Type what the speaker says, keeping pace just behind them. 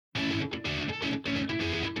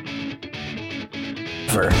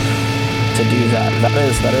favor to do that.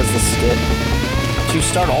 That is the skit to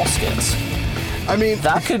start all skits. I mean,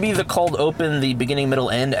 that could be the cold open, the beginning, middle,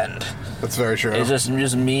 and end. That's very true. It's just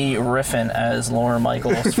me riffing as Lorne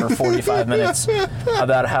Michaels for 45 minutes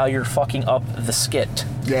about how you're fucking up the skit.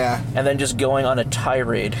 Yeah. And then just going on a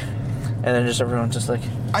tirade. And then just everyone just like...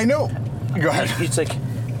 I know. Go ahead. It's like,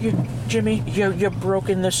 Jimmy, you're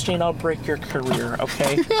broken this scene, I'll break your career,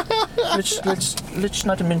 okay? let's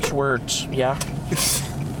not mince words, yeah?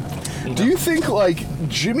 Do you think, like,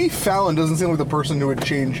 Jimmy Fallon doesn't seem like the person who would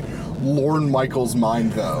change Lorne Michaels'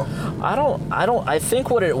 mind, though? I think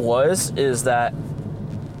what it was is that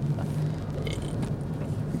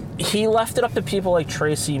he left it up to people like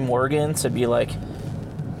Tracy Morgan to be like,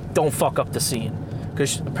 don't fuck up the scene.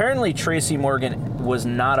 Because apparently Tracy Morgan was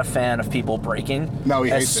not a fan of people breaking. No, he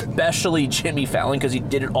hates it. Especially Jimmy Fallon, because he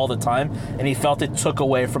did it all the time, and he felt it took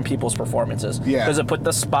away from people's performances. Yeah. Because it put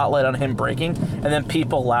the spotlight on him breaking, and then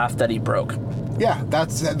people laughed that he broke. Yeah,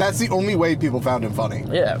 that's the only way people found him funny.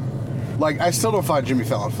 Yeah. Like, I still don't find Jimmy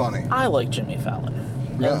Fallon funny. I like Jimmy Fallon.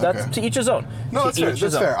 Yeah, And that's okay. to each his own. No, that's fair.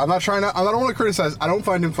 That's fair. I don't want to criticize. I don't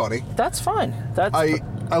find him funny. That's fine.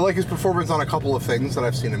 I like his performance on a couple of things that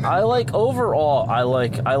I've seen him in. I like a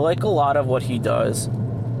lot of what he does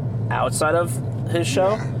outside of his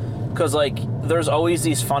show, because like there's always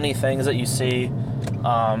these funny things that you see.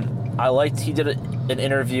 I liked he did an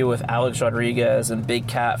interview with Alex Rodriguez and Big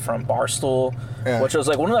Cat from Barstool, which was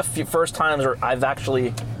like one of the first times where I've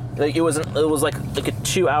actually like it was like a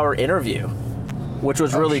 2-hour interview, which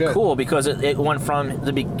was really cool because it went from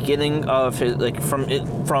the beginning of his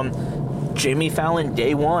from Jimmy Fallon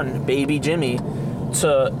day one, baby Jimmy,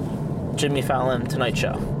 to Jimmy Fallon Tonight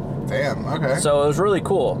Show. Damn, okay. So it was really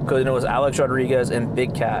cool because it was Alex Rodriguez and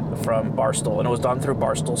Big Cat from Barstool, and it was done through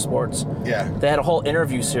Barstool Sports. Yeah. They had a whole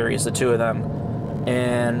interview series, the two of them,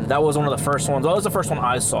 and that was one of the first ones. That was the first one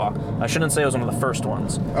I saw. I shouldn't say it was one of the first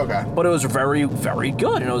ones. Okay. But it was very, very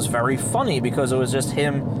good, and it was very funny because it was just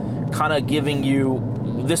him kind of giving you,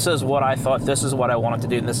 this is what I thought, this is what I wanted to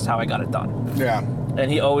do, and this is how I got it done. Yeah. And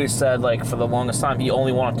he always said, like, for the longest time, he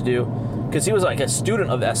only wanted to do, because he was like a student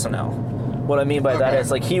of SNL. What I mean by that is,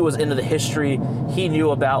 like, he was into the history, he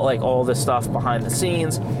knew about, like, all this stuff behind the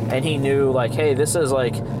scenes, and he knew, like, hey, this is,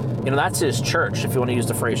 like, you know, that's his church, if you want to use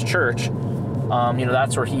the phrase church. You know,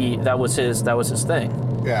 that's where that was his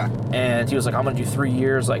thing. Yeah. And he was like, I'm going to do 3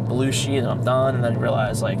 years, like, Belushi, and I'm done, and then he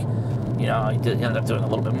realized, like, you know, he ended up doing a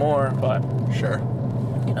little bit more, but... Sure.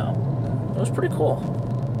 You know, it was pretty cool.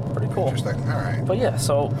 Pretty cool. Interesting. All right. But yeah,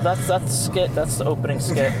 so that's skit. That's the opening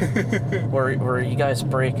skit where you guys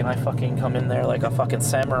break and I fucking come in there like a fucking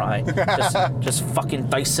samurai, just fucking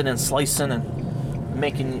dicing and slicing and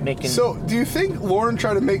making. So, do you think Lorne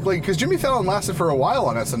tried to make because Jimmy Fallon lasted for a while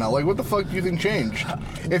on SNL? Like, what the fuck do you think changed?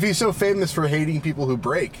 If he's so famous for hating people who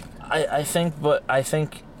break. I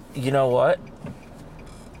think you know what?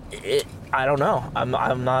 I don't know. I'm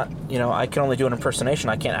not, you know, I can only do an impersonation.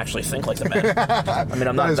 I can't actually think like the man. I mean,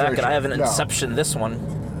 I'm not that good. I haven't Inception this one.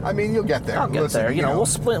 I mean, you'll get there. I'll get there. You know,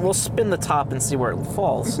 we'll spin the top and see where it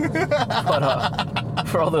falls. But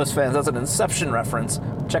for all those fans, that's an Inception reference.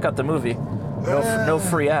 Check out the movie. No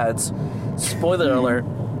free ads. Spoiler alert,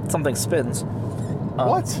 something spins.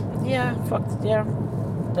 What? Yeah,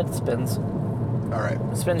 it spins. All right.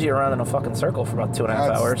 It spins you around in a fucking circle for about 2.5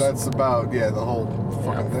 hours. That's about, the whole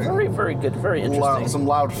fucking thing. Very, very good. Very interesting. Some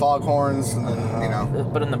loud foghorns, and then, you know.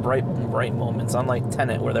 But in the bright moments, unlike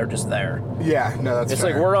Tenet, where they're just there. Yeah, no, that's It's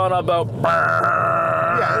fair. like, we're on about...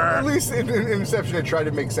 Yeah, at least in Inception it tried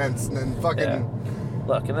to make sense, and then fucking... Yeah.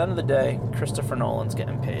 Look, at the end of the day, Christopher Nolan's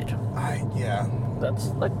getting paid. Yeah. That's,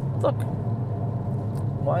 like, look,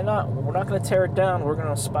 why not? We're not going to tear it down. We're going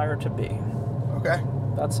to aspire to be. Okay.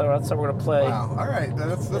 That's how we're going to play. Wow. All right.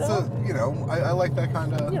 That's I like that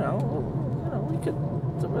kind of... You know, we could...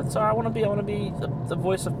 That's how I want to be. I want to be the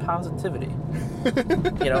voice of positivity.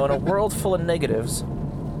 You know, in a world full of negatives,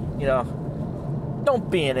 you know,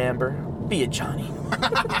 don't be an Amber, be a Johnny.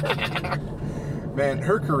 Man,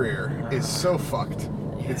 her career is so fucked.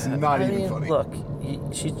 Yeah, it's not even funny. Look,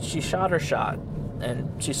 she shot her shot,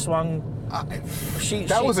 and she swung.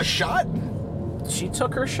 That was a shot? She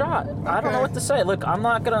took her shot. Okay. I don't know what to say. Look, I'm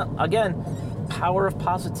not gonna, again, power of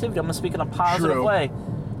positivity. I'm gonna speak in a positive way.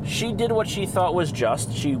 She did what she thought was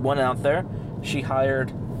just. She went out there. She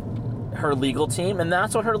hired her legal team, and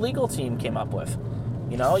that's what her legal team came up with.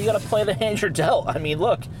 You know, you got to play the hand you're dealt. I mean,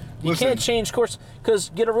 look, you can't change course, because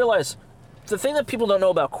you got to realize, the thing that people don't know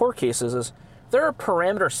about court cases is there are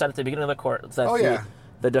parameters set at the beginning of the court that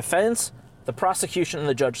the defense, the prosecution, and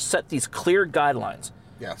the judge set these clear guidelines.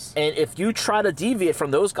 Yes. And if you try to deviate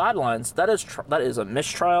from those guidelines, that is a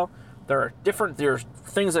mistrial. There's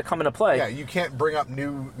things that come into play. Yeah, you can't bring up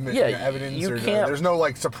new Yeah, evidence. you or can't- There's no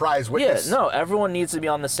like surprise witness. Yeah, no, everyone needs to be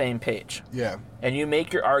on the same page. Yeah. And you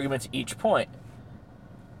make your argument to each point.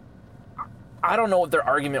 I don't know what their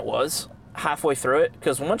argument was halfway through it,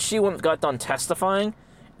 because once she got done testifying,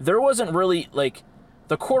 there wasn't really, like,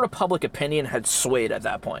 the court of public opinion had swayed at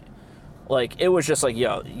that point. Like, it was just like,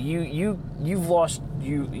 yo, you've lost,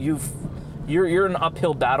 you're in an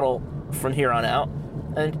uphill battle from here on out.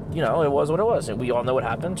 And, you know, it was what it was. And we all know what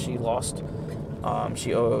happened. She lost.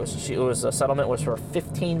 She owes a settlement was for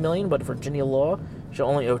 $15 million, but Virginia law, she'll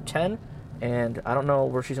only owe 10. And I don't know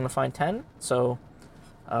where she's going to find 10. So,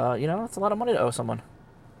 you know, it's a lot of money to owe someone.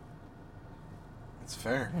 It's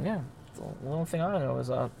fair. Yeah. The only thing I know is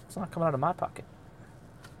it's not coming out of my pocket.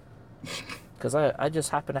 Because I just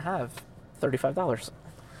happen to have $35.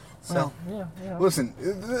 So, Well, yeah. You know. Listen,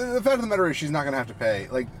 the fact of the matter is she's not going to have to pay.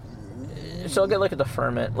 Like, She'll get like a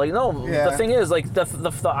deferment. Like, no, Yeah. the thing is, like,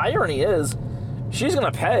 the irony is, she's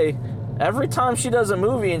gonna pay every time she does a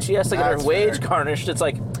movie and she has to get That's her wage fair. garnished. It's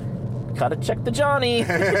like, gotta check the Johnny.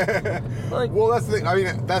 Like, well, that's the thing. I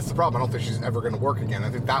mean, that's the problem. I don't think she's ever going to work again. I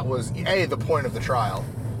think that was the point of the trial,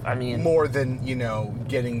 I mean, more than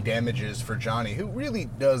getting damages for Johnny, who really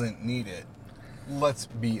doesn't need it. Let's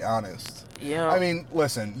be honest. yeah. I mean,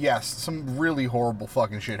 listen. Yes, some really horrible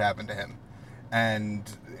fucking shit happened to him, and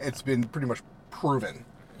it's been pretty much proven.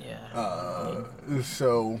 yeah.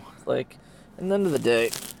 So, Like, at the end of the day,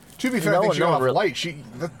 to be fair, No I think one- she no got one off really- light.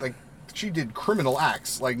 She did criminal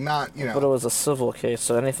acts, like not but it was a civil case,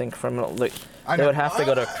 so anything criminal, like, I they know. would have to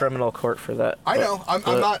go to criminal court for that. I But- know. I'm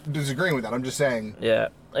but, not disagreeing with that. I'm just saying Yeah,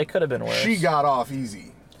 it could have been worse. she got off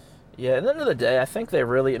easy. Yeah, at the end of the day, I think they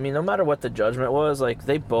really, I mean, no matter what the judgment was, like,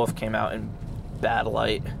 they both came out in bad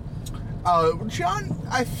light.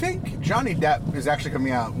 I think Johnny Depp is actually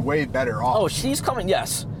coming out way better off. Oh, she's coming,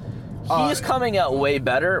 yes. He's coming out way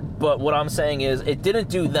better, but what I'm saying is it didn't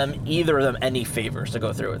do either of them any favors to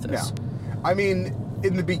go through with Yeah. this. I mean,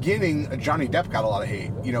 in the beginning, Johnny Depp got a lot of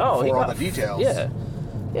hate, He before all got- the details Yeah.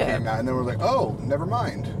 Yeah. came out, and then we're like, oh, never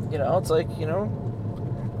mind. It's like,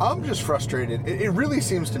 I'm just frustrated. It really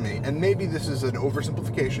seems to me, and maybe this is an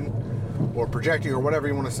oversimplification or projecting or whatever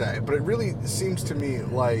you want to say, but it really seems to me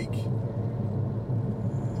like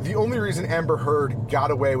the only reason Amber Heard got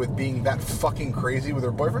away with being that fucking crazy with her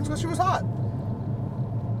boyfriend is because she was hot.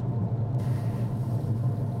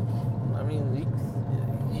 I mean,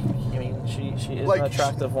 she is Like, an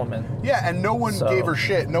attractive woman. Yeah, and no one So- gave her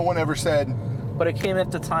shit. No one ever said, But it came at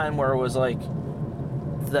the time where it was like,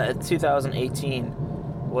 2018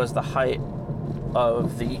 was the height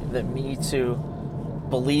of the Me Too,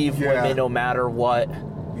 believe Yeah. women no matter what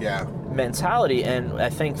yeah. mentality, and I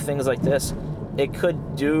think things like this, it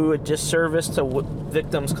could do a disservice to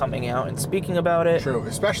victims coming out and speaking about it. True,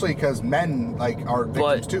 especially because men are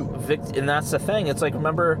victims too. And that's the thing. It's like,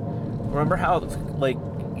 remember how, like,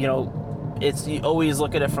 it's, you always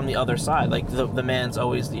look at it from the other side. Like, the man's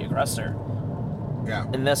always the aggressor. Yeah,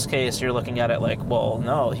 In this case, you're looking at it like, well,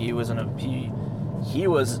 no, he was he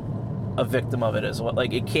was a victim of it as well.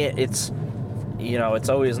 Like, it can't. It's it's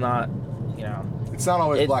always not. it's not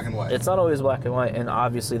always black and white. It's not always black and white, and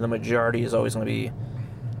obviously the majority is always going to be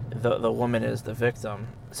the woman is the victim.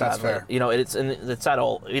 Sadly. That's fair. It's sad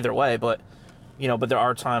either way, but but there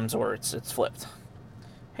are times where it's flipped.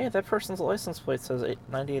 Hey, that person's license plate says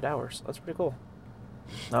 98 hours. That's pretty cool.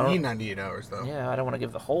 I You don't- need 98 hours though. Yeah, I don't want to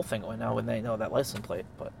give the whole thing away now when they know that license plate,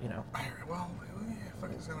 but Well, if I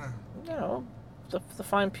was gonna. the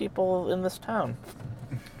fine people in this town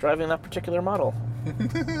driving that particular model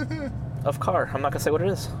of car. I'm not gonna say what it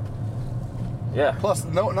is. Yeah. Plus,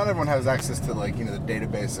 not everyone has access to the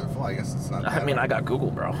database of. Well, I guess it's not. I mean, I got Google,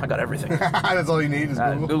 bro. I got everything. That's all you need is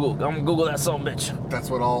Google. Google. I'm gonna Google that son of a bitch. That's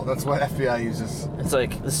what FBI uses. It's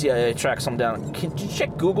like the CIA tracks him down. Can you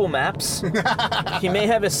check Google Maps? He may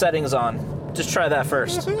have his settings on. Just try that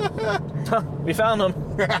first. Huh, we found him.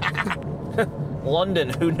 London,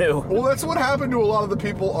 who knew? Well, that's what happened to a lot of the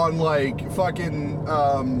people on fucking.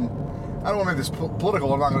 I don't want to make this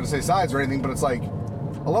political. I'm not going to say sides or anything, but it's like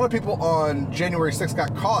a lot of people on January 6th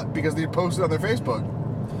got caught because they posted on their Facebook.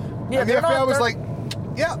 Yeah, and the they're FBI not- was they're- like,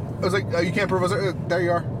 yeah. It was like, you can't prove us. There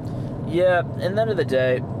you are. Yeah, at the end of the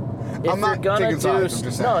day, if I'm you're not gonna taking do sides, I'm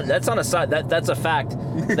just no, saying. that's on a side. That's a fact.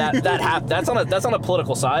 That's on a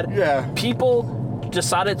political side. Yeah. People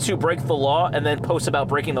decided to break the law and then post about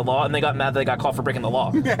breaking the law, and they got mad that they got caught for breaking the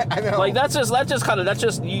law. Yeah, I know. Like that's just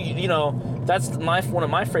that's one of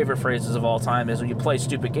my favorite phrases of all time is when you play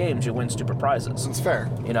stupid games, you win stupid prizes. It's fair.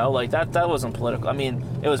 Like that wasn't political. I mean,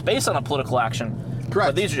 it was based on a political action. Correct.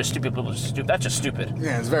 But these are just stupid people. That's just stupid.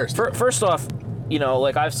 Yeah, it's very stupid. First off, you know,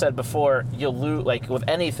 like I've said before, you'll lose, like with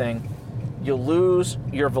anything, you'll lose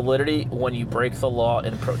your validity when you break the law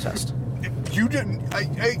in protest. You didn't.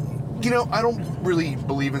 I don't really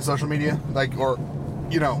believe in social media. I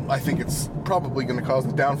think it's probably going to cause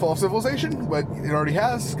the downfall of civilization, but it already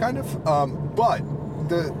has, kind of. But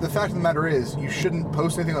the fact of the matter is, you shouldn't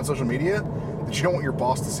post anything on social media that you don't want your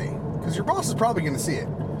boss to see, because your boss is probably going to see it,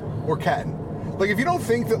 or can. Like, if you don't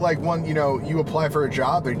think that, like, when, you apply for a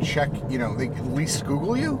job, they check, they at least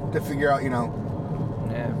Google you to figure out,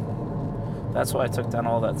 Yeah. That's why I took down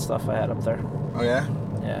all that stuff I had up there. Oh, yeah?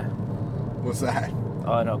 Yeah. What's that?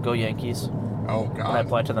 Oh, I know. Go Yankees. Oh, God. When I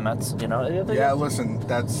applied to the Mets, Yeah, listen,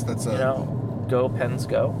 that's a... Go Pens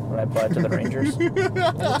go. When I applied to the Rangers. You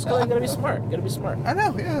gotta be smart. You gotta be smart. I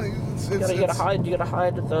know, yeah. You gotta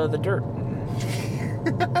hide the dirt.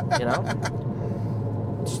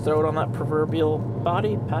 Just throw it on that proverbial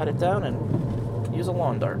body, pat it down, and use a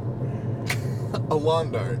lawn dart. A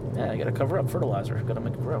lawn dart? Yeah, you gotta cover up fertilizer. You gotta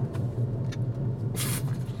make it grow.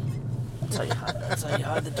 That's how you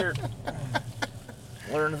hide the dirt.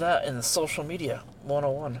 Learned that in social media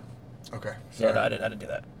 101. Okay. Sorry. Yeah, no, I didn't do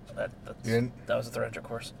that. You didn't? That was a Threadger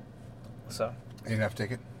course. So. You didn't have to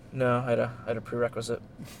take it? No, I had a prerequisite.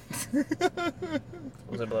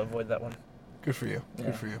 Was able to avoid that one. Good for you. Yeah.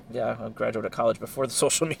 Good for you. Yeah, I graduated college before the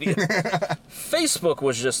social media. Facebook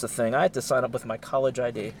was just a thing. I had to sign up with my college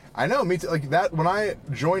ID. I know, me too. Like that, when I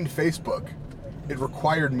joined Facebook, it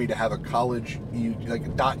required me to have a college,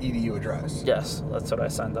 .edu address. Yes, that's what I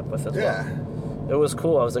signed up with as well. Yeah. It was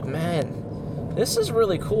cool. I was like, man, this is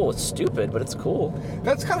really cool. It's stupid, but it's cool.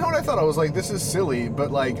 That's kind of what I thought. I was like, this is silly,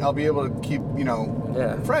 but like, I'll be able to keep,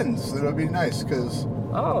 friends. It'll be nice, because...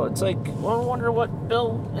 Oh, it's like, well, I wonder what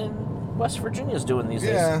Bill in West Virginia is doing these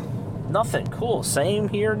days. Nothing. Cool. Same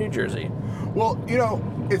here in New Jersey. Well,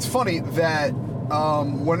 it's funny that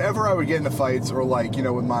whenever I would get into fights, or like,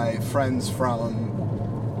 with my friends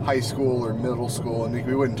from high school or middle school, and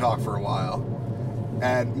we wouldn't talk for a while,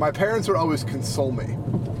 and my parents would always console me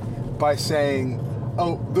by saying,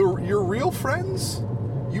 oh, your real friends,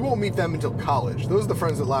 you won't meet them until college. Those are the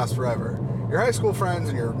friends that last forever. Your high school friends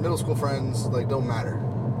and your middle school friends, don't matter.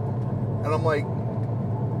 And I'm like,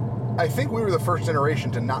 I think we were the first generation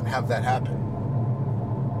to not have that happen.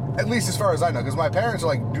 At least as far as I know, because my parents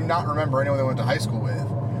do not remember anyone they went to high school with,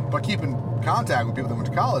 but keep in contact with people they went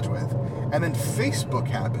to college with. And then Facebook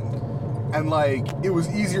happened. And it was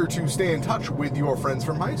easier to stay in touch with your friends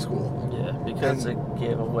from high school. Yeah, because it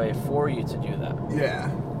gave a way for you to do that. Yeah.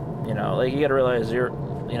 You gotta realize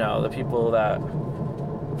the people that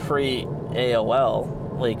pre-AOL,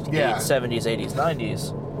 70s, 80s,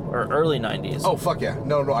 90s, or early 90s. Oh, fuck yeah.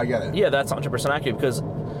 No, I get it. Yeah, that's 100% accurate, because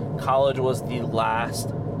college was the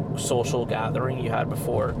last social gathering you had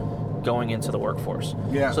before going into the workforce.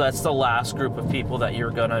 Yeah. So that's the last group of people that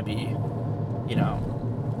you're gonna be,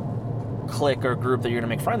 clique or group that you're gonna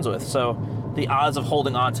make friends with. So the odds of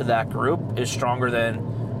holding on to that group is stronger than,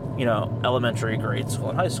 elementary, grade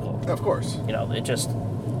school, and high school. Of course.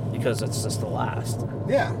 Because it's just the last.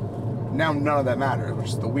 Yeah. Now none of that matters, which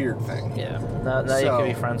is the weird thing. Yeah. Now you can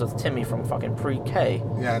be friends with Timmy from fucking pre-K.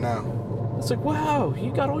 Yeah, I know. It's like, wow,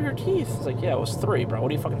 you got all your teeth. It's like, yeah, it was 3, bro. What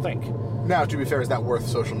do you fucking think? Now, to be fair, is that worth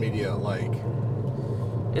social media,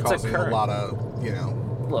 it's causing a lot of,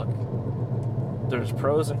 Look, there's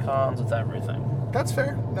pros and cons with everything. That's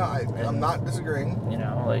fair. No, I'm not disagreeing.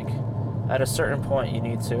 At a certain point, you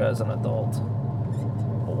need to, as an adult,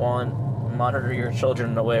 1, monitor your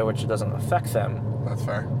children in a way which doesn't affect them. That's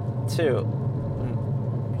fair.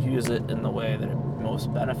 2, use it in the way that it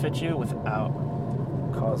most benefits you without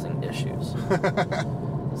causing issues.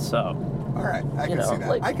 So, all right, I can see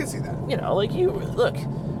that. I can see that. Look,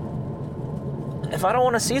 if I don't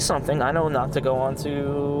want to see something, I know not to go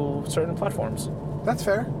onto certain platforms. That's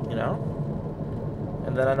fair.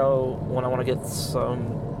 And then I know when I want to get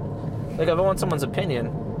some, if I want someone's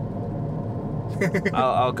opinion,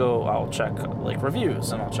 I'll check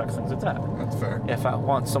reviews, and I'll check things like that. That's fair. If I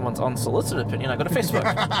want someone's unsolicited opinion, I go to Facebook.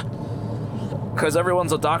 Because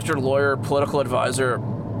everyone's a doctor, lawyer, political advisor.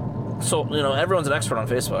 So, everyone's an expert on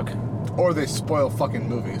Facebook. Or they spoil fucking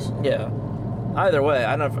movies. Yeah. Either way,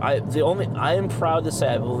 I am proud to say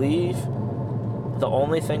I believe the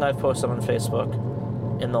only thing I've posted on Facebook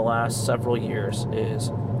in the last several years is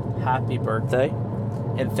happy birthday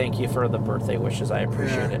and thank you for the birthday wishes. I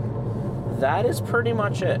appreciate it. That is pretty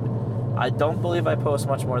much it. I don't believe I post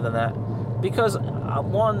much more than that because,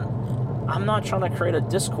 one, I'm not trying to create a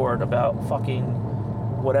Discord about fucking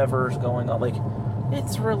whatever's going on.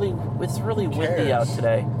 It's really windy out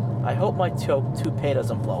today. I hope my toupee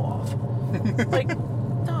doesn't blow off.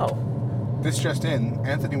 No. This just in,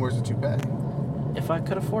 Anthony wears a toupee. If I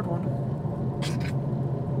could afford one.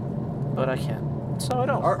 But I can't. So I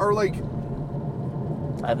don't. Are like...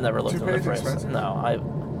 I've never looked at the Toothpaste price. expensive? No,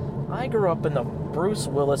 I grew up in the Bruce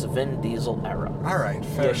Willis, Vin Diesel era. All right,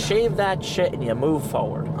 fair You enough. shave that shit and you move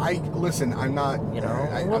forward. Listen, I'm not... You know,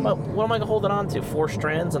 I'm- what am I holding on to? 4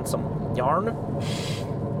 strands and some yarn?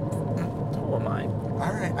 Who am I?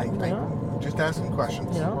 All right, I just asking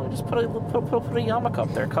questions. You know, just put a yarmulke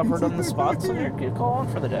up there, covered on the spots, and you go on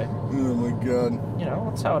for the day. Oh my god. You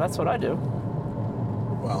know, that's what I do.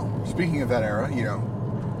 Well, speaking of that era, you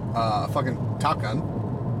know, fucking Top Gun.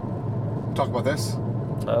 Talk about this.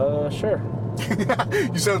 Sure.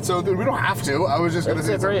 You sound so good. We don't have to. I was just gonna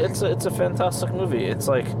say something. It's a fantastic movie. It's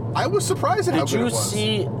like, I was surprised at how good it was.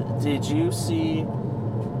 Did you see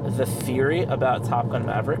the theory about Top Gun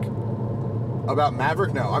Maverick? About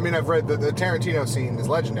Maverick? No. I mean, I've read the Tarantino scene is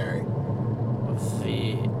legendary.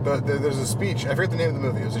 There's a speech. I forget the name of the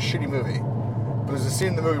movie. It was a shitty movie. But there's a scene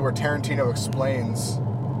in the movie where Tarantino explains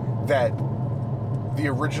that the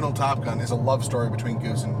original Top Gun is a love story between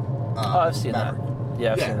Goose and I've seen Maverick. that.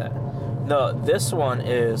 Yeah, I've seen that. No, this one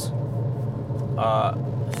is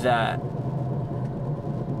that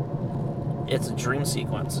it's a dream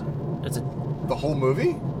sequence. The whole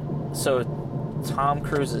movie? So Tom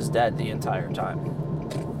Cruise is dead the entire time.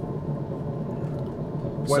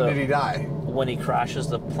 When did he die? When he crashes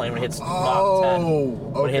the plane, when he hits Mach 10. Oh,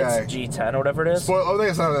 When he okay. hits G10 or whatever it is. I think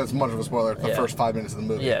it's not that much of a spoiler. The Yeah. first 5 minutes of the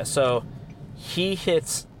movie. Yeah, so he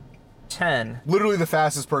hits 10. Literally the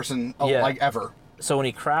fastest person Yeah. like ever. So when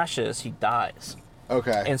he crashes, he dies.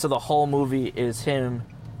 Okay. And so the whole movie is him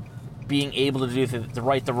being able to do to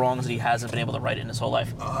right the wrongs that he hasn't been able to right in his whole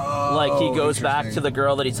life. Like he goes back to interesting. the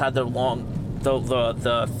girl that he's had the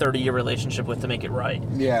 30-year relationship with to make it right.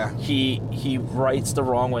 Yeah. He rights the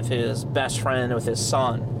wrong with his best friend, with his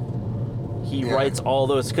son. He rights all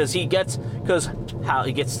those because he gets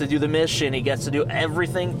to do the mission. He gets to do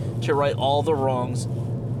everything to right all the wrongs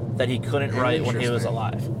that he couldn't right when he was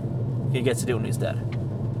alive. He gets to do it when he's dead.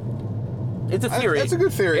 It's a theory. That's a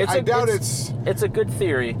good theory. I doubt it's... It's a good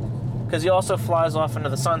theory because he also flies off into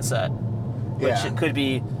the sunset, which Yeah. it could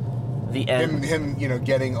be the end. Him, you know,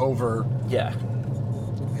 getting over Yeah.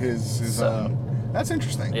 his that's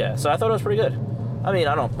interesting. Yeah. So I thought it was pretty good. I mean,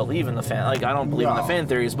 I don't believe in the fan. Like, I don't believe in the No. fan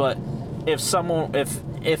theories, but if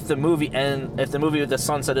the movie with the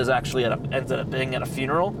sunset is actually ended up being at a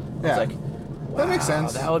funeral, Yeah. it's like, That makes wow,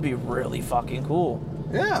 sense. That would be really fucking cool.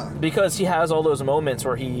 Yeah. Because he has all those moments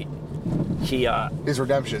where he His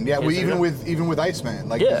redemption. Yeah, His even with Iceman,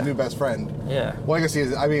 like Yeah. his new best friend. yeah. Well, I guess he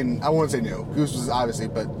is. I mean, I wouldn't say new. Goose was obviously,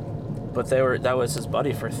 but But that was his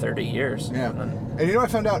buddy for 30 years. yeah. And then, And you know, I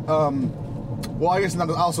found out. Well, I guess not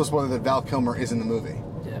also spoiler that Val Kilmer is in the movie,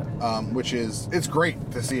 yeah. which is it's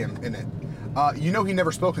great to see him in it. You know, he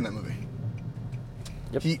never spoke in that movie.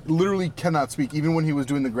 Yep. He literally cannot speak. Even when he was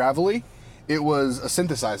doing the Gravelly, it was a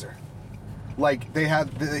synthesizer. Like they had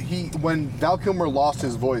when Val Kilmer lost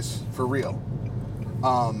his voice for real,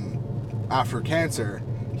 after cancer,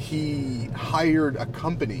 he hired a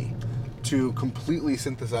company to completely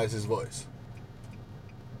synthesize his voice,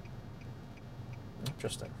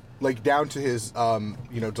 Interesting. like down to his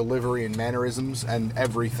delivery and mannerisms and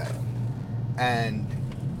everything, and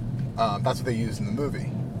that's what they used in the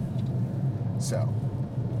movie. So,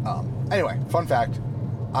 anyway, fun fact.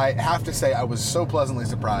 I have to say I was so pleasantly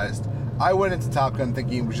surprised. I went into Top Gun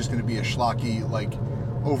thinking it was just going to be a schlocky, like,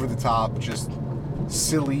 over-the-top, just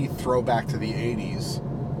silly throwback to the 80s.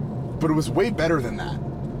 But it was way better than that.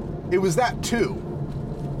 It was that, too.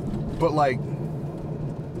 But, like,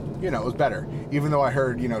 it was better. Even though I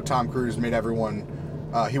heard, Tom Cruise made everyone...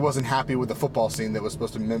 he wasn't happy with the football scene that was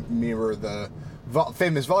supposed to mirror the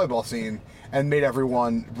famous volleyball scene and made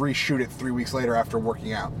everyone reshoot it 3 weeks later after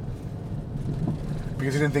working out.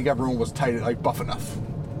 Because he didn't think everyone was tight, like, buff enough.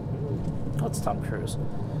 That's Tom Cruise.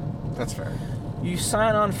 That's fair. You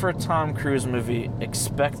sign on for a Tom Cruise movie,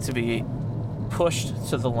 expect to be pushed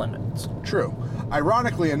to the limit. True.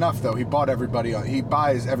 Ironically enough, though, he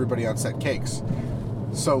buys everybody on set cakes.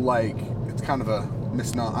 So, like, it's kind of a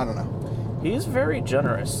misnomer. I don't know. He's very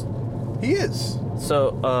generous. He is.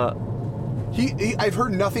 So, I've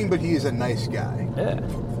heard nothing but he is a nice guy.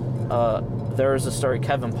 yeah. There was a story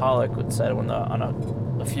Kevin Pollak said on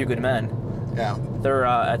A Few Good Men. Yeah. They're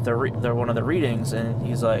at they're one of the readings, and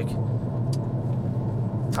he's like,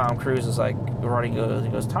 Tom Cruise is like running. He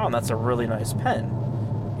goes, Tom, that's a really nice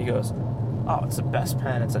pen. He goes, oh, it's the best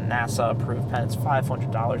pen. It's a NASA approved pen. It's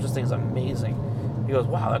 $500. This thing's amazing. He goes,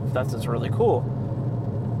 wow, that's just really cool.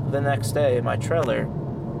 The next day, in my trailer,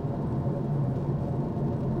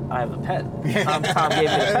 I have a pen. Tom gave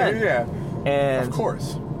me a pen. Yeah. And Of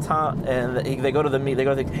course. Tom, and they go to the meet. They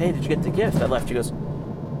go, hey, did you get the gift I left? He goes,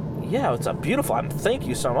 yeah, it's beautiful. Thank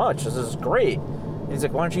you so much. This is great. And he's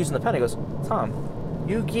like, why aren't you using the pen? He goes, Tom,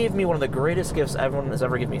 you gave me one of the greatest gifts everyone has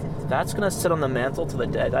ever given me. That's gonna sit on the mantle till the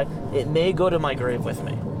day I die. It may go to my grave with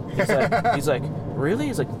me. He's like, really?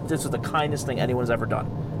 He's like, this is the kindest thing anyone's ever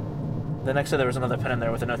done. The next day there was another pen in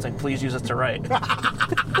there with a note saying, please use it to write.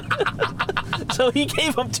 So he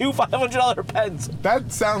gave him 2 $500 pens.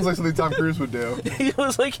 That sounds like something Tom Cruise would do. It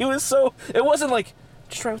wasn't like,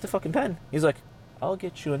 just write with the fucking pen. He's like, I'll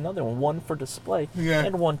get you another one for display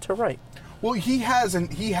and one to write. Well, he has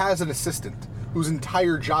an assistant whose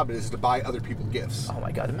entire job it is to buy other people gifts. Oh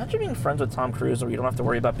my god, imagine being friends with Tom Cruise where you don't have to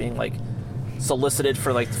worry about being like solicited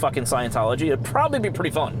for like fucking Scientology. It'd probably be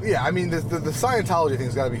pretty fun. Yeah, I mean the Scientology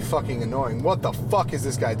thing's got to be fucking annoying. What the fuck is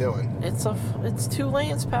this guy doing? It's 2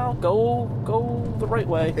 lanes, pal. Go the right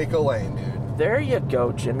way. Take a lane, dude. There you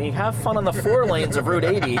go, Jimmy. Have fun on the 4 lanes of Route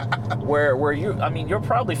 80, where you'll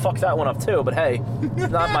probably fuck that one up too. But hey,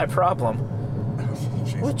 not my problem.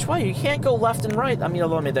 Which way? You can't go left and right. I mean,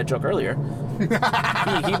 although I made that joke earlier.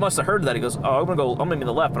 he must have heard that. He goes, oh, I'm gonna be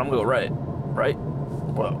the left, but I'm gonna go right. Right?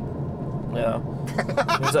 Whoa. Yeah.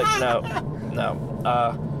 He's like, no.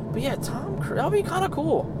 But yeah, Tom Cruise, that'll be kind of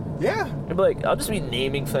cool. Yeah. I'd be like, I'll just be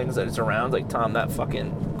naming things that it's around. Like, Tom, that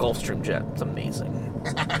fucking Gulfstream jet. It's amazing.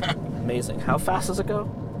 Amazing. How fast does it go?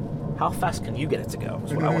 How fast can you get it to go?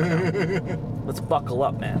 That's what I want to know. Let's buckle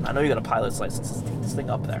up, man. I know you got a pilot's license. Let's take this thing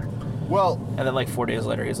up there. Well, and then like 4 days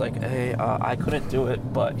later, he's like, hey, I couldn't do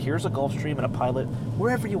it, but here's a Gulfstream and a pilot.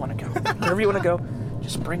 Wherever you want to go. Wherever you want to go,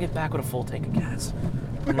 just bring it back with a full tank of gas.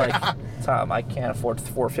 I'm like, Tom, I can't afford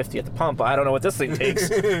 $4.50 at the pump. I don't know what this thing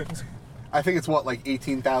takes. I think it's what, like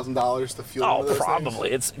 $18,000 to fuel. Oh, probably.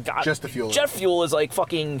 Things? It's got just to fuel. Jet fuel is like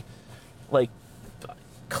fucking, like,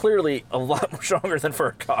 clearly a lot more stronger than for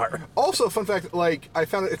a car. Also, fun fact, like I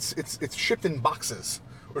found it's shipped in boxes,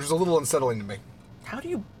 which is a little unsettling to me. How do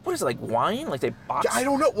you? What is it, like wine? Like they box? I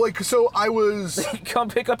don't know. Like, so I was. Come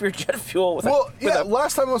pick up your jet fuel.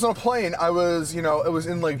 Last time I was on a plane, I was, it was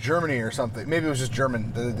in like Germany or something. Maybe it was just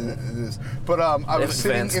German. But I was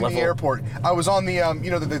sitting in the airport. I was on the,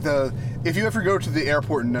 the if you ever go to the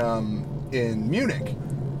airport in Munich.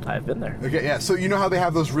 I've been there. Okay, yeah. So you know how they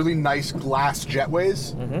have those really nice glass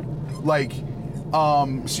jetways? Mm-hmm. Like,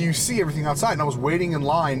 so you see everything outside, and I was waiting in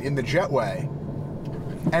line in the jetway.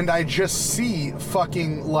 And I just see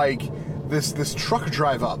fucking like this truck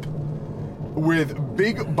drive up with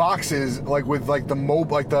big boxes, like with like the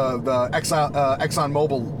Exxon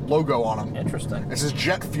Mobil logo on them. Interesting. It says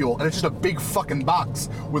jet fuel, and it's just a big fucking box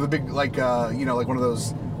with a big like like one of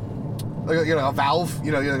those a valve,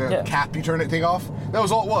 a cap you turn it thing off. That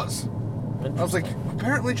was all it was. I was like,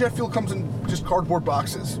 apparently jet fuel comes in just cardboard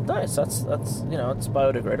boxes. Nice. That's it's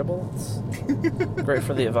biodegradable. It's great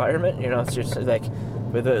for the environment. It's just like.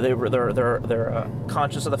 They're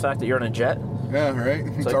conscious of the fact that you're in a jet. Yeah, right.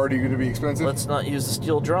 It's like, already going to be expensive. Let's not use the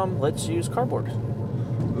steel drum. Let's use cardboard.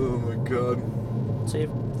 Oh my god. Save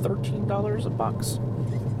 $13 a box.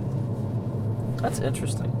 That's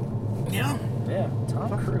interesting. Yeah. Yeah.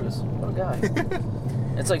 Tom Cruise. What a guy.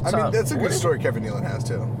 It's like Tom, I mean, that's a good story Kevin Nealon has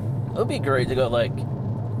too. It would be great to go like,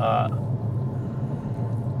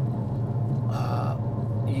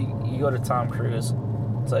 you go to Tom Cruise.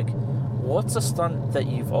 It's like, what's a stunt that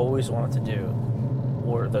you've always wanted to do?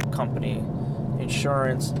 Or the company,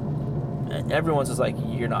 insurance, and everyone's just like,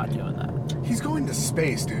 you're not doing that. He's going to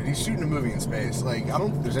space, dude. He's shooting a movie in space. Like, I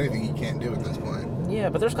don't think there's anything he can't do at this point. Yeah,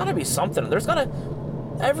 but there's got to be something.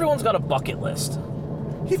 Everyone's got a bucket list.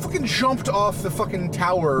 He fucking jumped off the fucking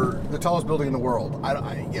tower, the tallest building in the world.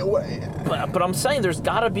 But I'm saying there's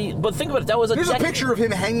got to be. But think about it. That was There's a picture of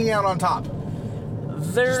him hanging out on top.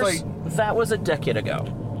 That was a decade ago.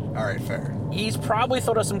 All right, fair. He's probably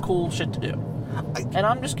thought of some cool shit to do. And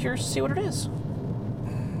I'm just curious to see what it is.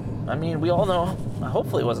 I mean, we all know,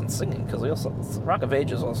 hopefully it wasn't singing, because Rock of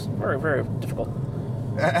Ages was very, very difficult.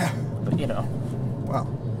 But, Well,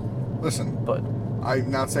 listen. But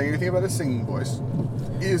I'm not saying anything about his singing voice.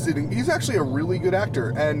 He's actually a really good actor.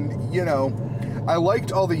 And, I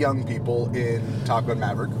liked all the young people in Top Gun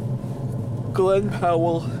Maverick. Glenn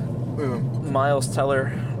Powell, Miles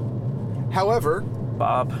Teller. However...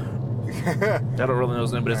 Bob. I don't really know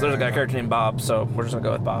his name, but there's a guy character named Bob, so we're just going to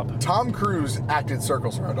go with Bob. Tom Cruise acted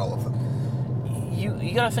circles around all of them.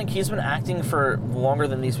 You got to think he's been acting for longer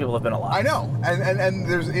than these people have been alive. I know. And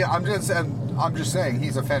there's... I'm just saying,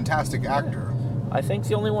 he's a fantastic actor. I think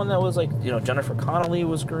the only one that was like, Jennifer Connelly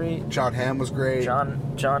was great. John Hamm was great.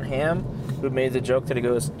 John Hamm, who made the joke that he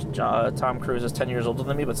goes, Tom Cruise is 10 years older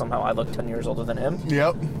than me, but somehow I look 10 years older than him.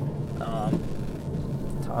 Yep.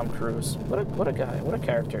 Tom Cruise. What a guy. What a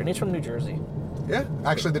character. And he's from New Jersey. Yeah,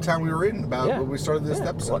 actually, the town we were in when we started this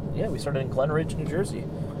episode. Yeah, we started in Glen Ridge, New Jersey.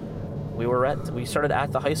 We started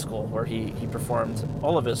at the high school where he performed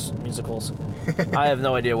all of his musicals. I have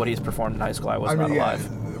no idea what he's performed in high school. I was not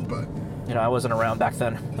alive. But I wasn't around back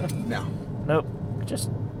then. No. Nope. Just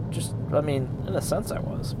I mean, in a sense I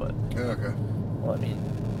was, but Okay. well, I mean,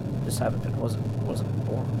 just haven't been wasn't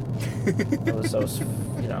born. It was so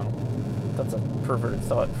that's a perverted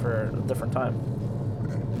thought for a different time.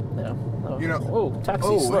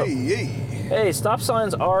 Taxi slow. Hey, stop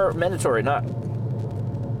signs are mandatory, not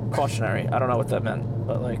cautionary. I don't know what that meant,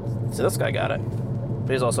 but see, this guy got it.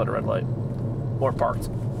 But he's also at a red light. Or parked.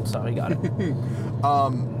 So he got it.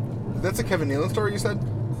 That's a Kevin Nealon story, you said?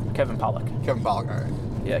 Kevin Pollak. Kevin Pollak, all right.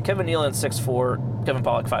 Yeah, Kevin Nealon 6'4", Kevin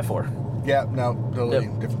Pollak 5'4". Yeah, no, totally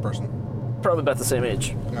different person. Probably about the same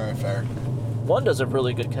age. All right, fair. One does a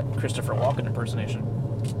really good Christopher Walken impersonation.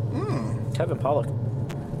 Kevin Pollak.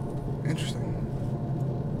 Interesting.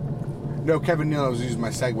 No, Kevin Nealon was using my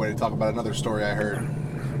segue to talk about another story I heard.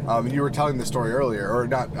 You were telling the story earlier, or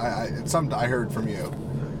not? It's something I heard from you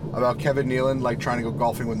about Kevin Nealon trying to go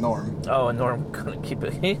golfing with Norm. Oh, and Norm couldn't keep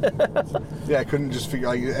it. Yeah, I couldn't just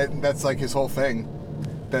figure. That's his whole thing.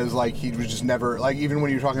 That was he was just never even when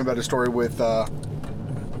you were talking about a story with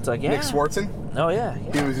it's Nick Swartzen. Oh yeah.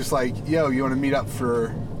 He was just yo, you want to meet up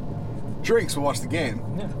for drinks? We'll watch the game.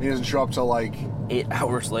 Yeah. He doesn't show up till 8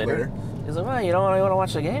 hours later. He's like, well, you don't want to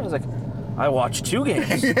watch the game? He's like, I watched 2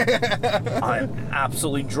 games. I'm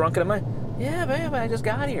absolutely drunk, and I'm like, yeah, babe, I just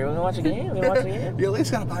got here. We're gonna watch a game. You at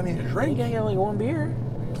least gotta buy me a drink. You gotta get 1 beer.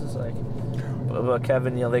 It's just but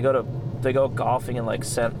Kevin, they go golfing and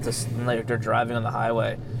they're driving on the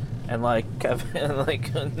highway, and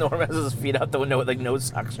Kevin, Norm has his feet out the window with no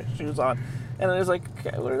socks or shoes on, and then he's like,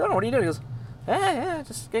 what are you doing? He goes, yeah,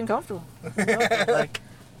 just getting comfortable. Yeah.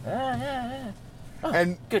 Oh,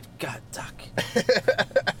 and good God, Doc.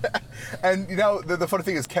 And the funny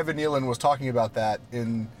thing is, Kevin Nealon was talking about that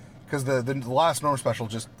because the last Norm special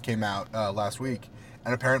just came out last week,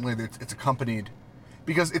 and apparently it's accompanied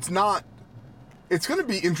because it's not. It's going to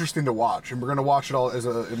be interesting to watch, and we're going to watch it all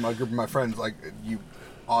in my group of my friends.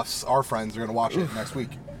 Our friends are going to watch it next week,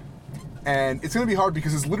 and it's going to be hard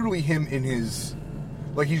because it's literally him in his,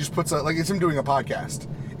 he just puts it's him doing a podcast.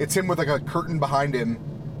 It's him with a curtain behind him,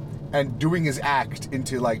 and doing his act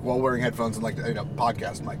into while wearing headphones and a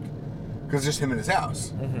podcast mic, because it's just him in his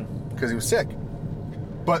house because he was sick.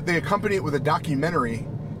 But they accompany it with a documentary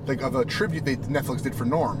of a tribute Netflix did for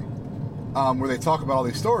Norm, where they talk about all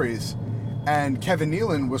these stories. And Kevin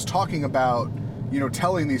Nealon was talking about,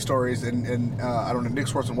 telling these stories, and I don't know, Nick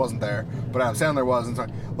Swartzen wasn't there, but Adam Sandler was, and so,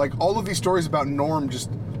 all of these stories about Norm just,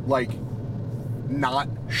 not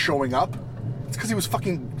showing up. It's because he was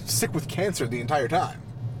fucking sick with cancer the entire time.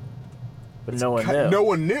 But no one knew. No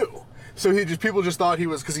one knew. So people just thought he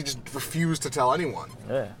was, because he just refused to tell anyone.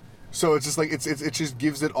 Yeah. So it's just it just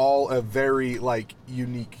gives it all a very,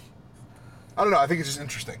 unique, I don't know, I think it's just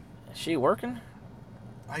interesting. Is she working?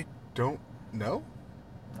 I don't know.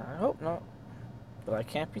 I hope not, but I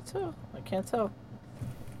can't tell,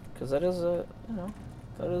 because that is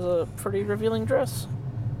a pretty revealing dress,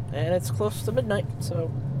 and it's close to midnight, so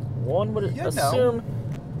one would assume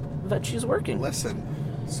that she's working. Listen,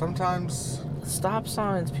 sometimes stop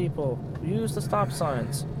signs, people, use the stop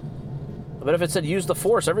signs. But if it said use the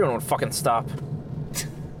force, everyone would fucking stop.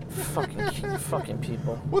 fucking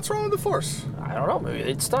people. What's wrong with the force? I don't know. Maybe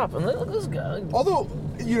they'd stop. And look at this guy. Although,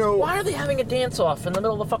 why are they having a dance-off in the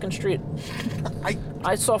middle of the fucking street?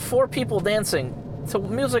 I saw 4 people dancing to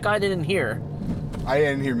music I didn't hear. I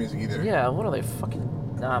didn't hear music either. Yeah, what are they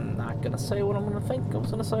fucking... I'm not going to say what I'm going to think I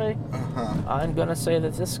was going to say. I'm going to say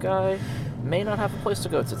that this guy may not have a place to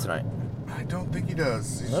go to tonight. I don't think he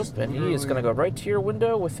does. Nope, and he is going to go right to your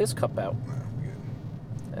window with his cup out.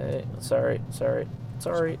 Hey, sorry.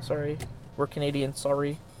 We're Canadian,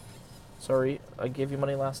 sorry. I gave you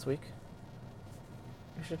money last week.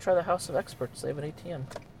 You should try the House of Experts. They have an ATM.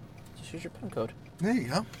 Just use your PIN code. There you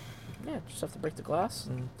go. Yeah, just have to break the glass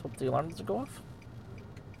and hope the alarm doesn't go off.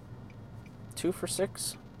 2 for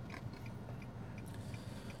 $6.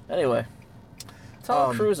 Anyway,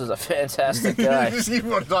 Tom Cruise is a fantastic guy. You just even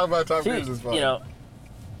want to talk about Tom Cruise as well.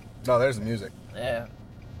 No, there's the music. Yeah.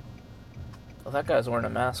 Well, that guy's wearing a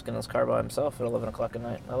mask in his car by himself at 11 o'clock at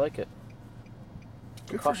night. I like it.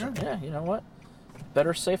 Good for him. Yeah, you know what?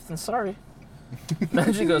 Better safe than sorry.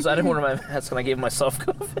 Imagine he goes, I didn't wear my mask and I gave myself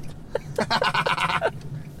COVID.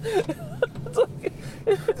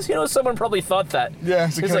 Someone probably thought that. Yeah,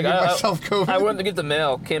 so he's like, I myself COVID. I went to get the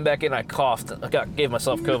mail, came back in, I coughed, gave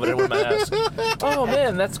myself COVID, I didn't wear my mask. Oh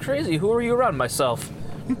man, that's crazy. Who are you around? Myself.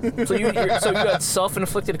 So you got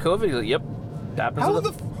self-inflicted COVID? You're like, yep. How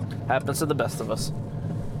Happens to the best of us.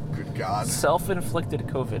 Good God. Self-inflicted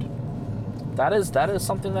COVID. That is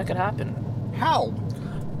something that could happen. How?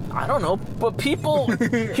 I don't know, but people.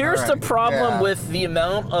 Here's All the right, problem yeah. with the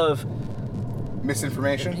amount of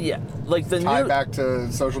Misinformation? like the Tie new back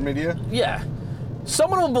to social media? yeah.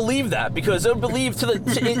 Someone will believe that because they'll believe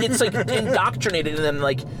it's like indoctrinated in them.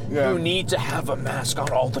 Like Yeah. you need to have a mask on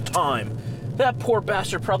all the time. That poor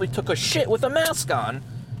bastard probably took a shit with a mask on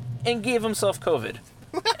and gave himself COVID,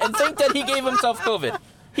 and think that he gave himself COVID.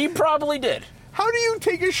 He probably did. How do you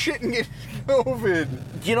take a shit and get COVID?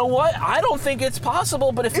 You know what? I don't think it's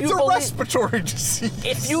possible. But if It's you a believe, respiratory disease.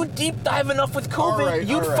 if you deep dive enough with COVID, All right,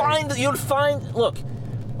 you'd all right. find. Look,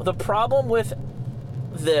 the problem with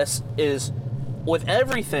this is with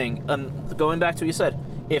everything. Going back to what you said,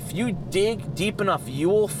 if you dig deep enough, you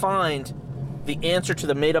will find the answer to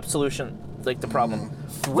the made-up solution, like the problem.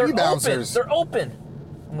 Three bouncers. They're open.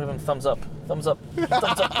 I'm giving thumbs up. Thumbs up. Thumbs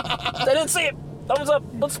up. I didn't see it. Thumbs up.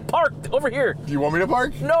 Let's park over here. Do you want me to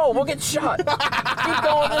park? No, we'll get shot. Keep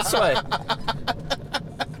going this way.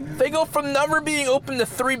 They go from never being open to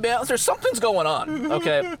 3 bouncers. Something's going on.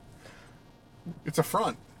 Okay. It's a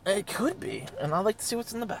front. It could be, and I'd like to see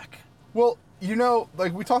what's in the back. Well, you know,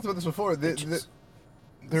 like we talked about this before. There This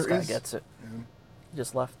guy is. gets it. He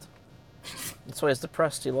just left. That's why he's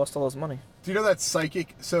depressed. He lost all his money. Do you know that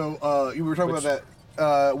psychic? So you were talking Which- about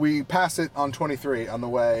that. We passed it on 23 on the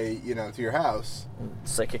way, to your house.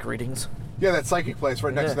 Psychic readings. Yeah, that psychic place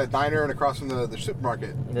right next to Yeah. that diner and across from the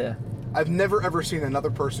supermarket. Yeah. I've never ever seen another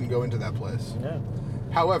person go into that place. Yeah.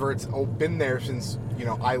 However, it's been there since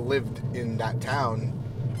I lived in that town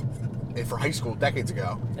for high school decades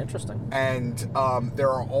ago, Interesting. and there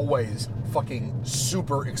are always fucking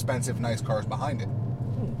super expensive nice cars behind it.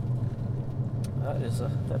 That is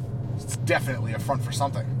that It's definitely a front for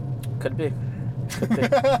something. could be. Could be.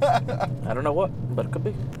 I don't know what, but it could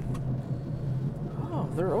be. Oh,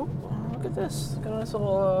 they're open. Oh, look at this. Got a nice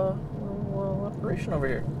little operation over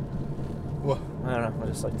here. Well, I don't know. I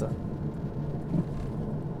just like to.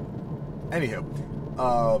 anywho,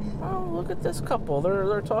 Oh, look at this couple.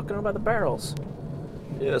 They're talking about the barrels.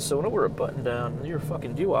 Yeah, so when we're a button down, your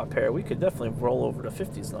fucking doo-wop hair, we could definitely roll over to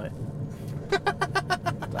 50s night.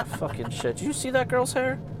 That fucking shit. Did you see that girl's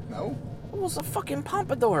hair? no. It was a fucking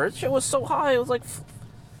pompadour. That shit was so high. It was like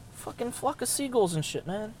fucking flock of seagulls and shit,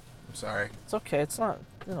 man. I'm sorry. It's okay. It's not,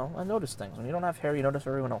 I notice things. When you don't have hair, you notice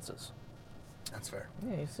everyone else's. That's fair.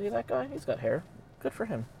 Yeah, you see that guy? He's got hair. Good for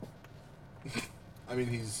him. I mean,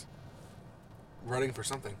 he's running for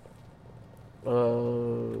something.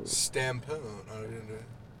 Stampone.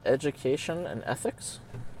 Education and ethics?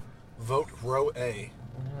 Vote row A.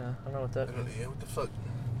 Yeah, I don't know what that I don't means. know. What the fuck?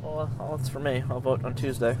 Well, it's for me. I'll vote on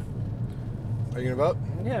Tuesday. Are you gonna vote?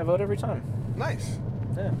 Yeah, I vote every time. Nice.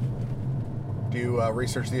 Yeah. Do you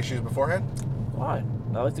research the issues beforehand? Why?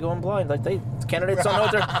 I like to go in blind. Like candidates don't know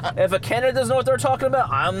what they're. If a candidate doesn't know what they're talking about,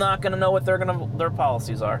 I'm not gonna know what their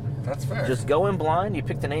policies are. That's fair. Just go in blind. You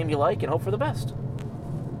pick the name you like and hope for the best.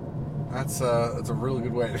 That's a really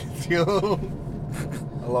good way to feel.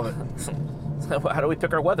 I love it. How do we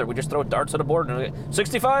pick our weather? We just throw darts at a board and we get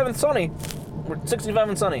 65 and sunny. We're 65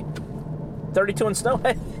 and sunny. 32 and snow.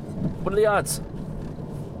 Hey, what are the odds?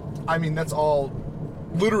 I mean, that's all.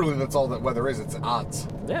 Literally, that's all that weather is. It's odds.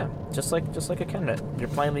 Yeah, just like a candidate. You're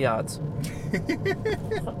playing the odds.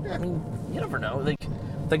 I mean, you never know. Like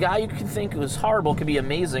the guy you can think was horrible could be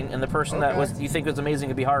amazing, and the person that you think was amazing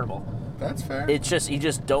could be horrible. That's fair. It's just you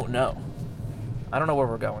just don't know. I don't know where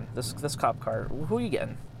we're going. This cop car. Who are you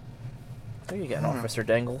getting? Who are you getting, Officer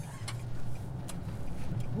Dangle?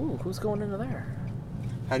 Ooh, who's going into there?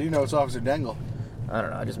 How do you know it's Officer Dangle? I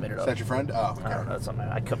don't know. I just made it Is up. that your friend? Oh, okay. I don't know. It's something.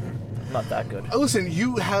 I'm not that good. Listen,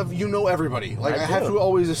 you know everybody. Like I have do. to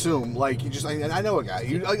always assume. Like I know a guy.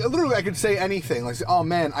 Literally, I could say anything. Like, oh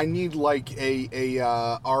man, I need like a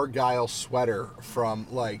Argyle sweater from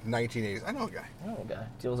like 1980s. I know a guy. Oh, guy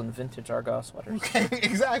deals in vintage Argyle sweaters.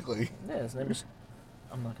 Exactly. Yeah, his name is.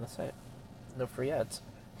 I'm not gonna say it. No free ads.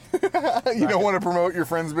 You don't want to promote your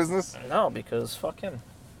friend's business? No, because fuck him.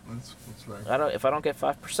 That's right. I don't. If I don't get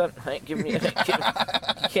 5%, I ain't giving you. You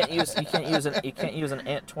can't use an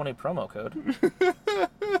Ant 20 promo code.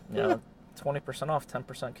 20% off, 10%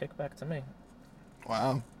 kickback to me.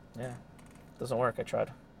 Wow. Yeah, doesn't work. I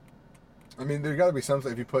tried. I mean, there's got to be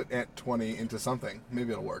something. If you put Ant 20 into something,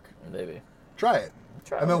 maybe it'll work. Maybe. Try it.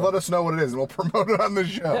 And then let us know what it is, and we'll promote it on the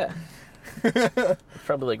show. Yeah.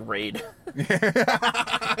 Probably like Raid.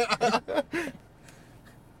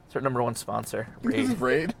 It's our number one sponsor. This is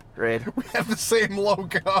Raid. Raid. Raid. We have the same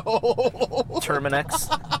logo. Terminex.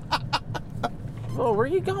 Oh, where are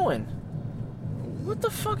you going? What the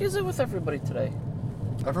fuck is it with everybody today?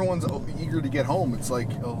 Everyone's eager to get home. It's like,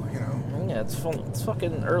 oh, you know. Yeah, it's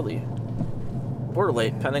fucking early. Or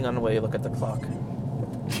late, depending on the way you look at the clock.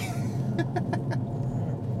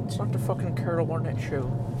 It's not the fucking Carol Arnett show.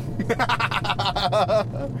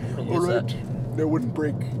 All right. No wouldn't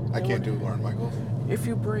break. I can't do Lauren Michaels. If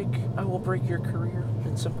you break, I will break your career.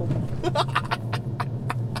 It's simple.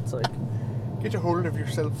 It's like, Get a hold of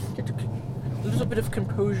yourself. get a little bit of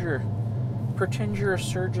composure. Pretend you're a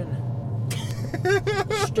surgeon.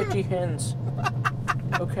 Steady hands.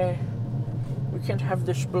 Okay. We can't have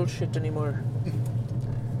this bullshit anymore.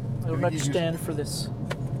 I will not stand for this.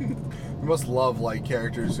 You must love like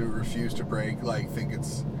characters who refuse to break, like think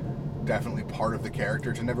it's definitely part of the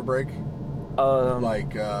character to never break.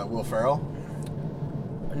 Like Will Ferrell.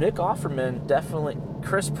 Nick Offerman definitely.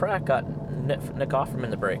 Chris Pratt got Nick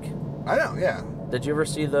Offerman to break. I know, yeah. Did you ever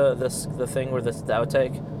see the thing where the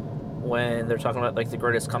outtake when they're talking about like the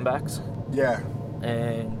greatest comebacks? Yeah.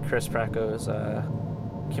 And Chris Pratt goes,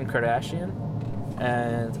 Kim Kardashian,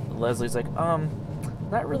 and Leslie's like,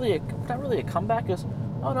 not really a comeback. Is,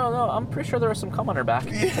 oh no, I'm pretty sure there was some cum on her back.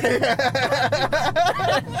 And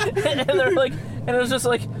they're like, and it was just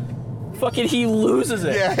like, fucking, he loses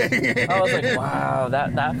it. Yeah. I was like, wow, that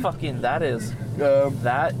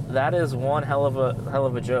is one hell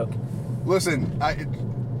of a joke. Listen, as you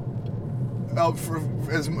know,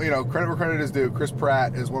 credit where credit is due. Chris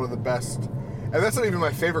Pratt is one of the best, and that's not even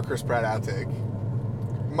my favorite Chris Pratt outtake.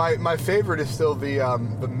 My favorite is still the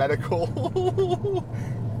medical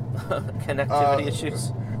connectivity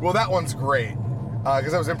issues. Well, that one's great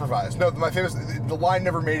because that was improvised. No, my favorite. The line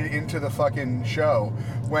never made it into the fucking show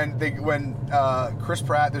when Chris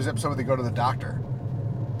Pratt. There's an episode where they go to the doctor's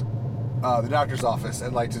office,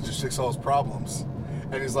 and like to just fix all his problems.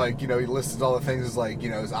 And he's like, you know, he lists all the things. It's like, you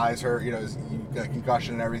know, his eyes hurt, you know, his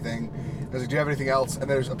concussion and everything. He's like, do you have anything else? And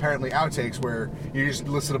there's apparently outtakes where you just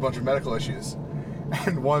listed a bunch of medical issues.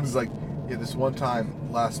 And one's like, yeah, this one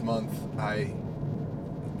time last month, I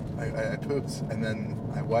pooped, and then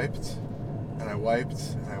I wiped, and I wiped,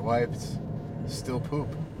 and I wiped, still poop,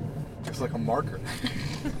 just like a marker.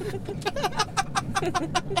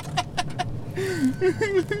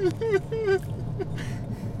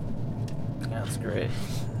 That's great.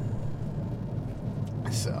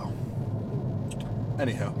 So,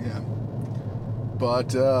 anyhow, yeah.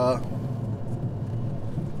 But,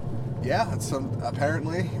 yeah, it's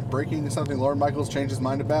apparently breaking is something Lorne Michaels changed his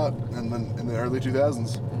mind about and then in the early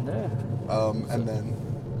 2000s. Yeah. And then...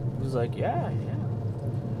 It was like, yeah.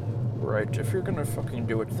 Right, if you're gonna fucking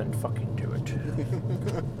do it, then fucking do it.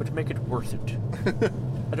 But make it worth it.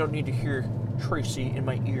 I don't need to hear Tracy in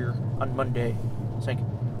my ear on Monday saying,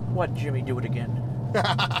 what, Jimmy, do it again?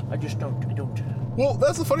 I don't. Well,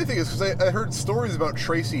 that's the funny thing is, because I heard stories about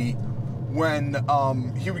Tracy when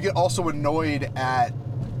he would get also annoyed at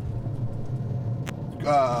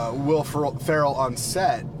Will Ferrell on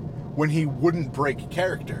set when he wouldn't break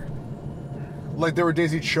character. Like, there were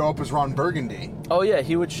days he'd show up as Ron Burgundy. Oh, yeah,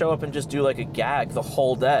 he would show up and just do, like, a gag the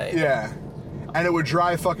whole day. Yeah. And it would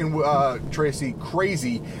drive fucking Tracy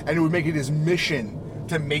crazy, and it would make it his mission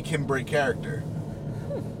to make him break character.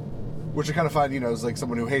 Which I kind of find, you know, is like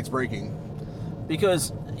someone who hates breaking.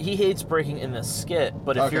 Because he hates breaking in the skit,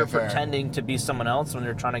 but if you're fair. pretending to be someone else when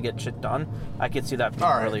you're trying to get shit done, I could see that being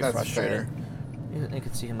really frustrating. You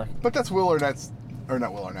could see him like... But that's Will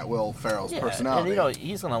Ferrell's personality. And, you know,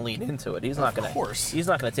 he's going to lean into it. He's not going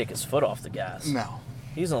to take his foot off the gas. No.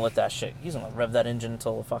 He's going to let that shit... He's going to rev that engine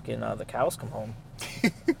until fucking the cows come home.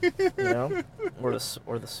 You know? Or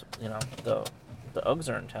the you know, the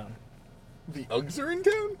Uggs are in town. The Uggs are in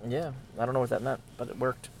town? Yeah. I don't know what that meant, but it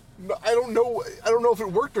worked. No, I don't know if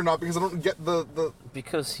it worked or not because I don't get the...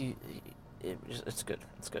 Because it's good.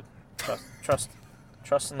 It's good. Trust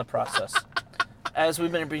in the process. As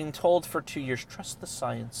we've been being told for 2 years, trust the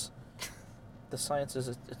science. The science is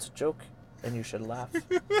it's a joke, and you should laugh.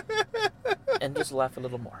 And just laugh a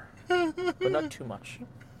little more. But not too much.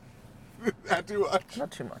 Not too much.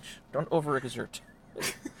 Not too much. Don't overexert.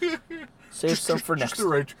 Save some for next. Just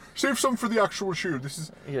right. Save some for the actual show. This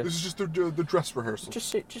is just the dress rehearsal.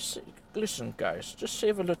 Just listen, guys. Just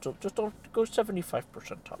save a little. Just don't go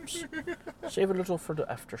 75% tops. Save a little for the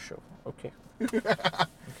after show. Okay.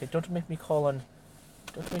 Okay. Don't make me call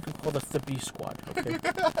the B squad. Okay.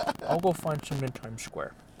 I'll go find someone in Times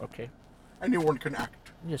Square. Okay. Anyone can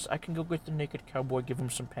act. Yes, I can go get the naked cowboy, give him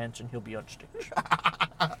some pants, and he'll be on stage.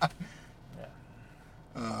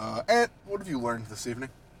 And what have you learned this evening?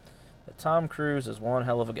 That Tom Cruise is one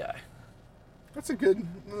hell of a guy. That's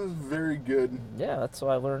very good. Yeah, that's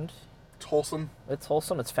what I learned. It's wholesome. It's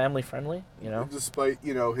wholesome. It's family friendly. You know. Despite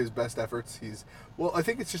his best efforts, I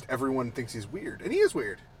think it's just everyone thinks he's weird, and he is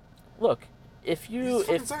weird. Look, if He's a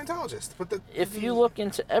fucking Scientologist, but if you look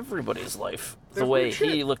into everybody's life the way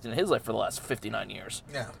he looked in his life for the last 59 years,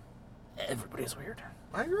 yeah, everybody's weird.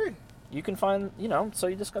 I agree. You can find, so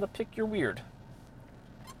you just gotta pick your weird.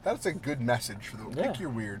 That's a good message for them. Pick your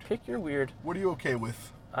weird. Pick your weird. What are you okay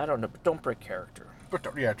with? I don't know, but don't break character. But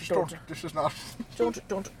don't. This is not.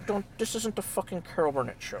 Don't. This isn't a fucking Carol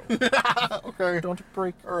Burnett show. Okay. Don't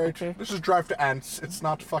break. All right. Okay. This is Drive to Ants. It's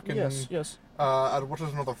not fucking. Yes. What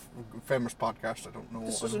is another famous podcast? I don't know.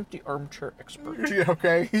 This isn't the Armchair Expert. Yeah,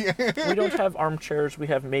 okay. We don't have armchairs. We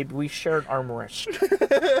share an armrest.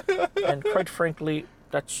 And quite frankly,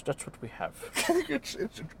 that's what we have. It's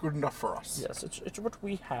good enough for us. Yes, it's what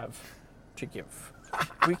we have to give.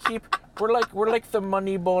 We're like the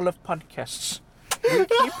Moneyball of podcasts.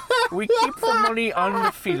 We keep the money on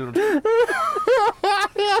the field.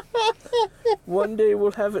 One day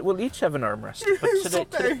we'll each have an armrest,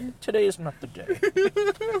 but today is not the day.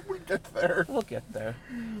 We'll get there. We'll get there.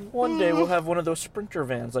 One day we'll have one of those Sprinter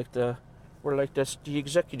vans the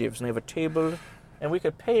executives, and they have a table, and we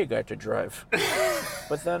could pay a guy to drive.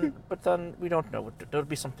 But then we don't know. It'll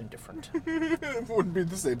be something different. It wouldn't be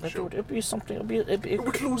the same show. It'd be something. It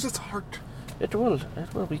would lose its heart. It will.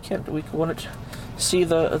 We want to see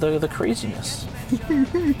the craziness.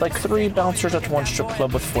 Like 3 bouncers at one strip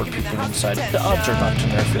club with 4 people inside. The odds are not in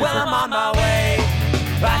their favor. Well, I'm on my way.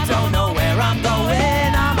 I don't know where I'm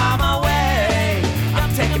going. I'm on my way.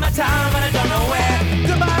 I'm taking my time, but I don't know where.